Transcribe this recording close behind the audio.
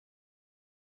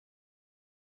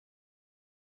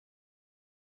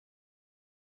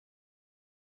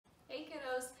Hey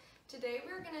kiddos, today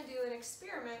we're going to do an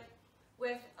experiment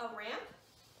with a ramp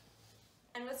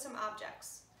and with some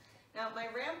objects. Now my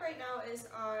ramp right now is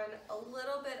on a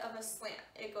little bit of a slant.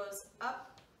 It goes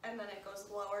up and then it goes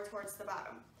lower towards the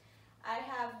bottom. I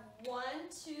have 1,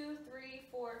 2, 3,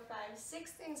 4, 5,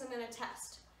 6 things I'm going to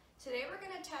test. Today we're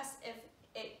going to test if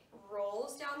it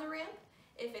rolls down the ramp,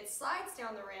 if it slides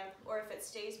down the ramp, or if it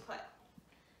stays put.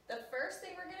 The first thing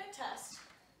we're going to test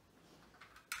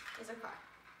is a car.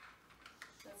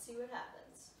 Let's see what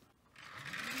happens.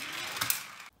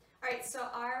 Alright, so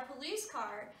our police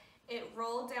car, it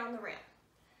rolled down the ramp.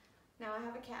 Now I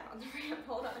have a cat on the ramp,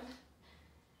 hold on.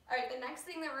 Alright, the next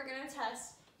thing that we're going to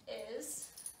test is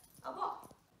a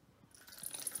ball.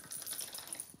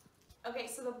 Okay,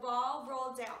 so the ball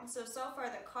rolled down. So far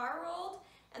the car rolled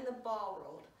and the ball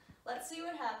rolled. Let's see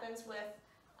what happens with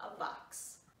a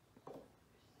box.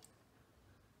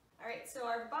 Alright, so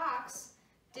our box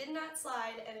did not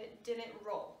slide and it didn't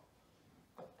roll.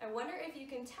 I wonder if you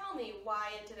can tell me why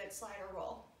it didn't slide or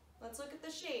roll. Let's look at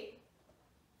the shape.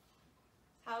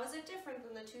 How is it different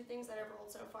than the two things that have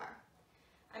rolled so far?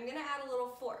 I'm going to add a little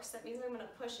force. That means I'm going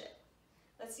to push it.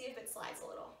 Let's see if it slides a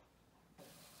little.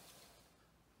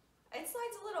 It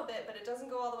slides a little bit, but it doesn't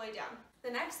go all the way down.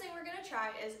 The next thing we're going to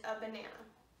try is a banana.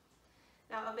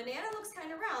 Now a banana looks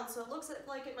kind of round, so it looks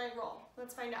like it might roll.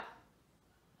 Let's find out.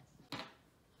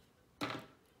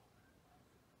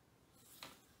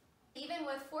 Even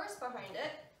with force behind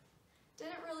it,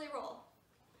 didn't really roll.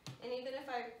 And even if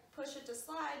I push it to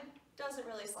slide, doesn't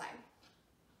really slide.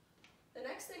 The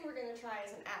next thing we're going to try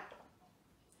is an apple.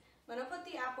 I'm going to put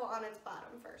the apple on its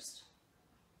bottom first.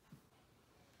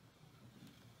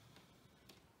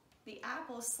 The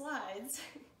apple slides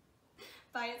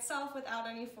by itself without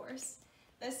any force.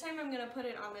 This time I'm going to put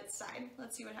it on its side.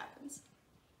 Let's see what happens.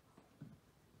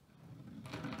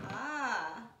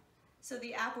 So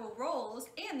the apple rolls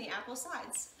and the apple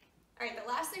slides. All right,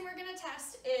 the last thing we're going to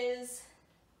test is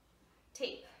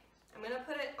tape. I'm going to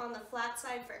put it on the flat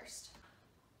side first.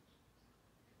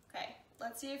 Okay,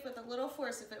 let's see if with a little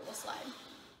force if it will slide.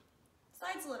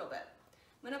 Slides a little bit.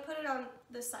 I'm going to put it on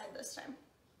this side this time.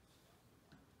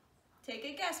 Take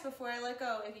a guess before I let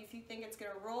go if you think it's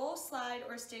going to roll, slide,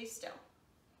 or stay still.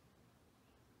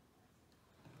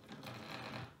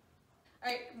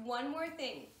 All right, one more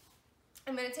thing.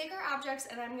 I'm going to take our objects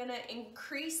and I'm going to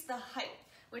increase the height,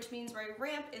 which means my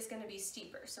ramp is going to be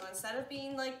steeper. So instead of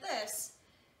being like this,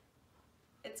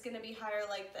 it's going to be higher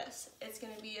like this. It's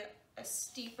going to be a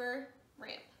steeper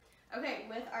ramp. Okay,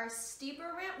 with our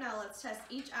steeper ramp now, let's test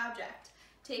each object.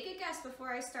 Take a guess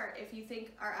before I start if you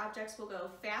think our objects will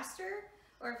go faster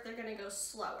or if they're going to go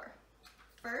slower.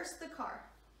 First, the car.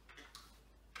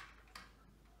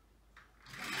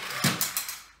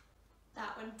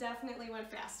 That one definitely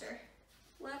went faster.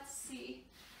 Let's see.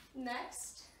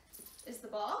 Next is the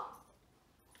ball.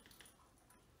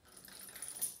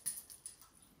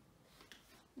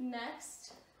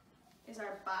 Next is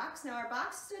our box. Now our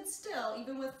box stood still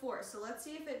even with force, so let's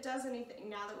see if it does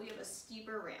anything now that we have a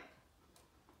steeper ramp.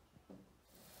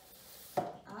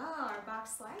 Our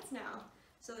box slides now.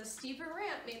 So the steeper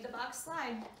ramp made the box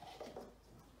slide.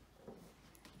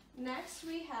 Next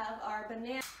we have our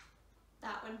banana.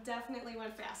 That one definitely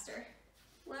went faster.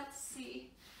 Let's see.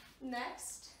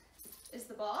 Next is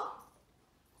the ball.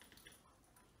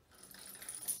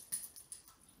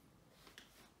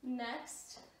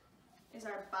 Next is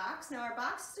our box. Now our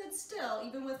box stood still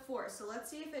even with force, so let's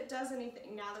see if it does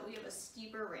anything now that we have a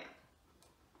steeper ramp.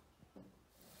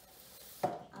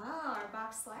 Our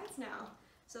box slides now.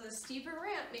 So the steeper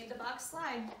ramp made the box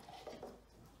slide.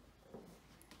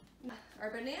 Our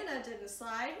banana didn't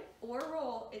slide or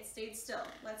roll, it stayed still.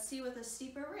 Let's see with a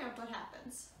steeper ramp what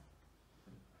happens.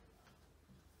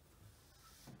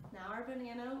 Now our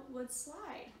banana would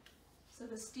slide. So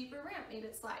the steeper ramp made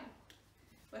it slide.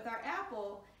 With our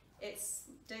apple, it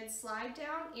did slide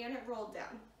down and it rolled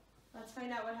down. Let's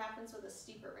find out what happens with a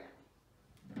steeper ramp.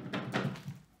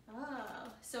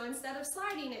 So instead of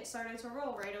sliding, it started to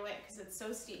roll right away because it's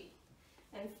so steep.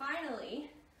 And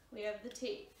finally, we have the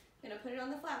tape. I'm going to put it on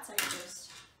the flat side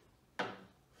first.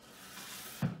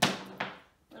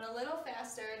 Went a little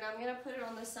faster, and I'm going to put it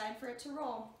on the side for it to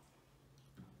roll.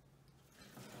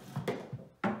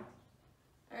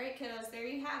 Alright kiddos, there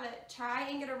you have it. Try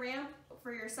and get a ramp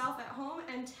for yourself at home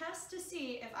and test to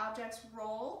see if objects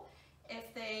roll,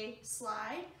 if they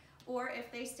slide, or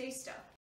if they stay still.